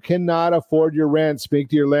know you cannot afford your rent, speak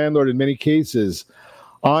to your landlord. In many cases,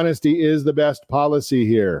 honesty is the best policy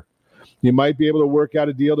here. You might be able to work out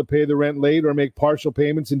a deal to pay the rent late or make partial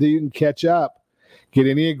payments until you can catch up. Get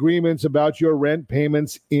any agreements about your rent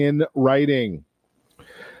payments in writing.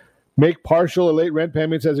 Make partial or late rent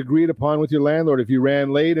payments as agreed upon with your landlord. If you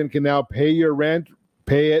ran late and can now pay your rent,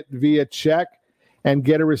 pay it via check and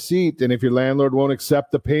get a receipt. And if your landlord won't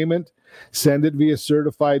accept the payment, send it via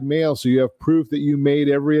certified mail so you have proof that you made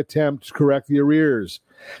every attempt to correct the arrears.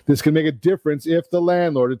 This can make a difference if the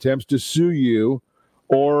landlord attempts to sue you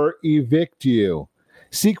or evict you.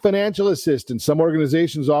 Seek financial assistance. Some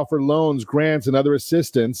organizations offer loans, grants, and other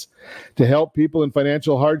assistance to help people in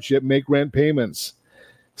financial hardship make rent payments.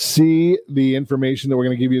 See the information that we're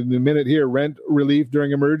going to give you in a minute here. Rent relief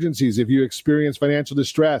during emergencies. If you experience financial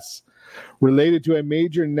distress related to a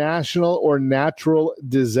major national or natural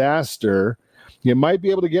disaster, you might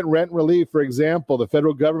be able to get rent relief. For example, the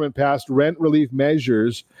federal government passed rent relief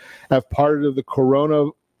measures as part of the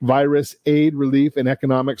Coronavirus Aid, Relief, and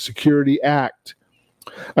Economic Security Act.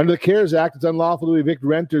 Under the CARES Act, it's unlawful to evict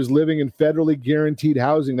renters living in federally guaranteed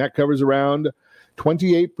housing. That covers around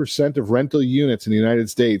 28% of rental units in the United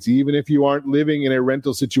States. Even if you aren't living in a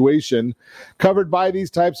rental situation covered by these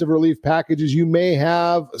types of relief packages, you may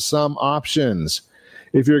have some options.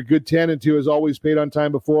 If you're a good tenant who has always paid on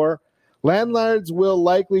time before, landlords will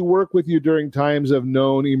likely work with you during times of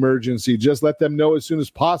known emergency. Just let them know as soon as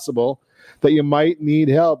possible that you might need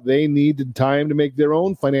help. They need time to make their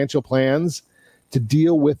own financial plans to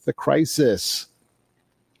deal with the crisis.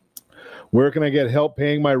 Where can I get help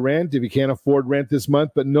paying my rent if you can't afford rent this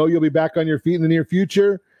month, but know you'll be back on your feet in the near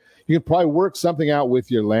future? You can probably work something out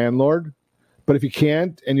with your landlord. But if you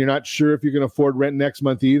can't and you're not sure if you're going to afford rent next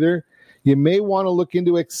month either, you may want to look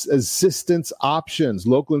into assistance options.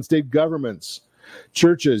 Local and state governments,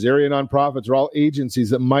 churches, area nonprofits are all agencies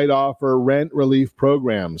that might offer rent relief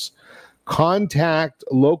programs. Contact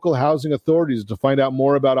local housing authorities to find out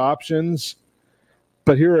more about options.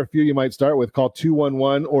 But here are a few you might start with. Call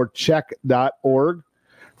 211 or check.org.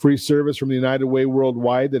 Free service from the United Way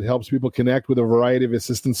worldwide that helps people connect with a variety of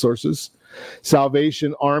assistance sources.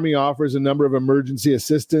 Salvation Army offers a number of emergency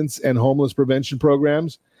assistance and homeless prevention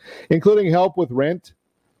programs, including help with rent.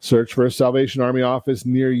 Search for a Salvation Army office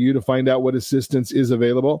near you to find out what assistance is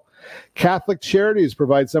available. Catholic Charities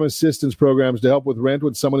provide some assistance programs to help with rent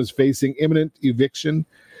when someone is facing imminent eviction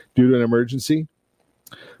due to an emergency.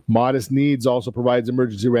 Modest Needs also provides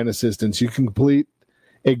emergency rent assistance. You can complete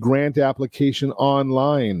a grant application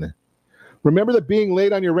online. Remember that being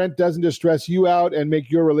late on your rent doesn't just stress you out and make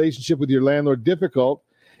your relationship with your landlord difficult.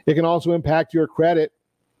 It can also impact your credit.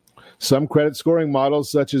 Some credit scoring models,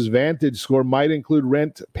 such as Vantage Score, might include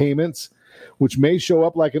rent payments, which may show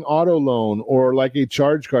up like an auto loan or like a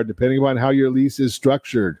charge card, depending on how your lease is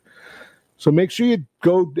structured. So make sure you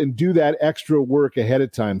go and do that extra work ahead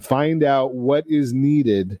of time. Find out what is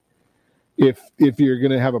needed if you're going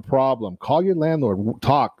to have a problem. Call your landlord.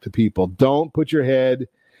 Talk to people. Don't put your head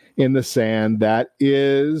in the sand. That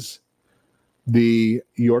is the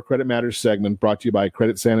Your Credit Matters segment, brought to you by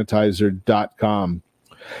creditsanitizer.com.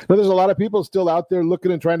 Now, there's a lot of people still out there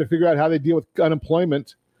looking and trying to figure out how they deal with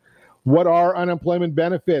unemployment. What are unemployment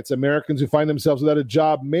benefits? Americans who find themselves without a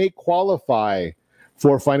job may qualify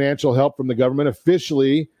for financial help from the government,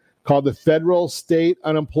 officially called the Federal State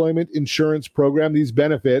Unemployment Insurance Program. These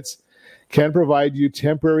benefits can provide you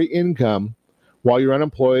temporary income while you're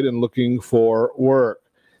unemployed and looking for work.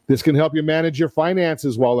 This can help you manage your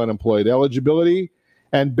finances while unemployed. Eligibility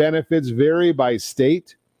and benefits vary by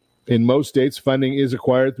state. In most states, funding is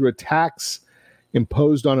acquired through a tax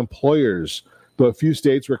imposed on employers, though a few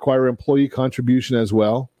states require employee contribution as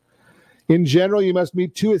well. In general, you must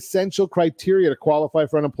meet 2 essential criteria to qualify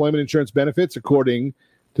for unemployment insurance benefits, according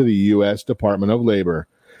to the U.S. Department of Labor.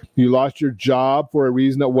 You lost your job for a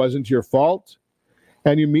reason that wasn't your fault,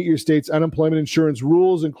 and you meet your state's unemployment insurance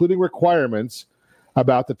rules, including requirements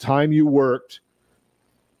about the time you worked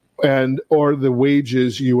and or the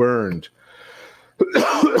wages you earned.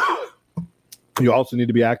 You also need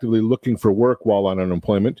to be actively looking for work while on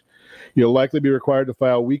unemployment. You'll likely be required to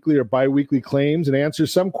file weekly or biweekly claims and answer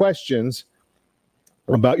some questions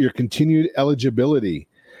about your continued eligibility.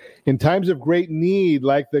 In times of great need,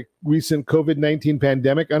 like the recent COVID-19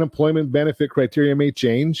 pandemic, unemployment benefit criteria may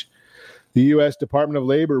change. The U.S. Department of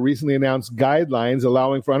Labor recently announced guidelines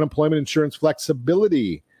allowing for unemployment insurance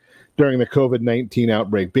flexibility during the COVID-19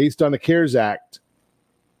 outbreak. Based on the CARES Act,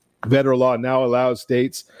 federal law now allows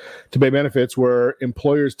states to pay benefits where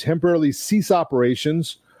employers temporarily cease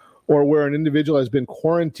operations or where an individual has been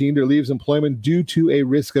quarantined or leaves employment due to a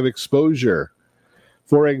risk of exposure.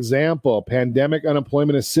 For example, Pandemic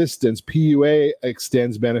Unemployment Assistance, PUA,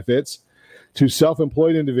 extends benefits to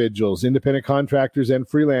self-employed individuals, independent contractors, and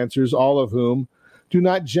freelancers, all of whom do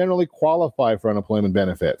not generally qualify for unemployment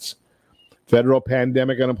benefits. Federal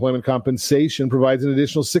Pandemic Unemployment Compensation provides an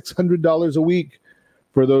additional $600 a week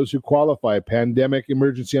for those who qualify. Pandemic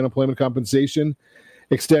Emergency Unemployment Compensation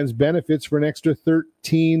extends benefits for an extra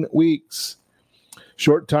 13 weeks.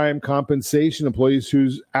 Short-time compensation, employees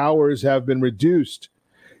whose hours have been reduced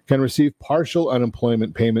can receive partial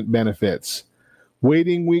unemployment payment benefits.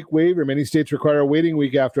 Waiting week waiver. Many states require a waiting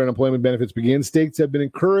week after unemployment benefits begin. States have been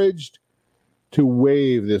encouraged to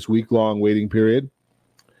waive this week-long waiting period.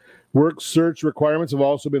 Work search requirements have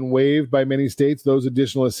also been waived by many states. Those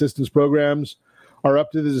additional assistance programs are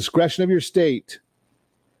up to the discretion of your state.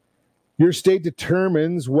 Your state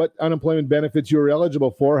determines what unemployment benefits you're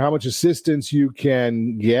eligible for, how much assistance you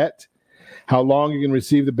can get, how long you can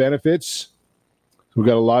receive the benefits. We've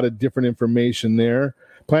got a lot of different information there.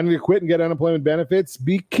 Planning to quit and get unemployment benefits?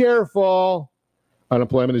 Be careful.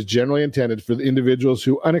 Unemployment is generally intended for the individuals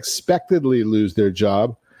who unexpectedly lose their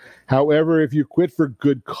job. However, if you quit for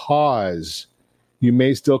good cause, you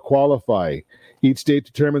may still qualify. Each state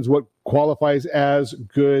determines what qualifies as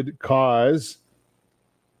good cause.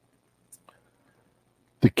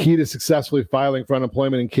 The key to successfully filing for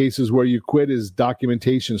unemployment in cases where you quit is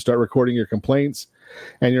documentation. Start recording your complaints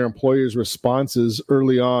and your employer's responses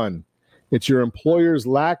early on. It's your employer's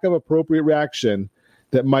lack of appropriate reaction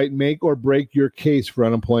that might make or break your case for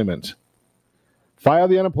unemployment. File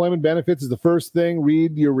the unemployment benefits is the first thing.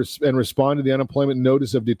 Read and respond to the unemployment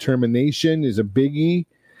notice of determination is a biggie.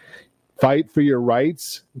 Fight for your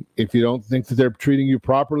rights. If you don't think that they're treating you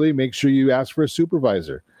properly, make sure you ask for a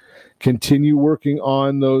supervisor. Continue working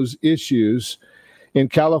on those issues. In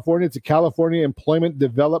California, it's a California Employment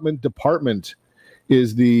Development Department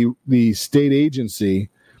is the state agency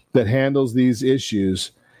that handles these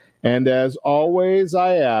issues. And as always,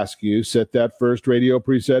 I ask you, set that first radio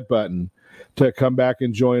preset button to come back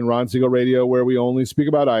and join Ron Siegel Radio, where we only speak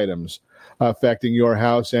about items affecting your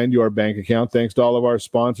house and your bank account. Thanks to all of our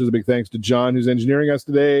sponsors. A big thanks to John, who's engineering us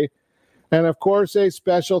today. And, of course, a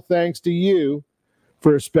special thanks to you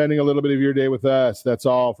for spending a little bit of your day with us. That's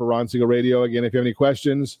all for Ron Siegel Radio. Again, if you have any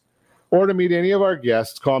questions or to meet any of our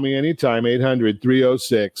guests, call me anytime,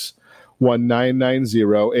 800-306-1990,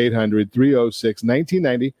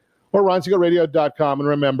 800-306-1990, or ronsiegelradio.com. And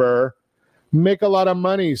remember, make a lot of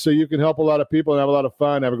money so you can help a lot of people and have a lot of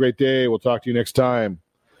fun. Have a great day. We'll talk to you next time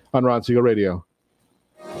on Ron Siegel Radio.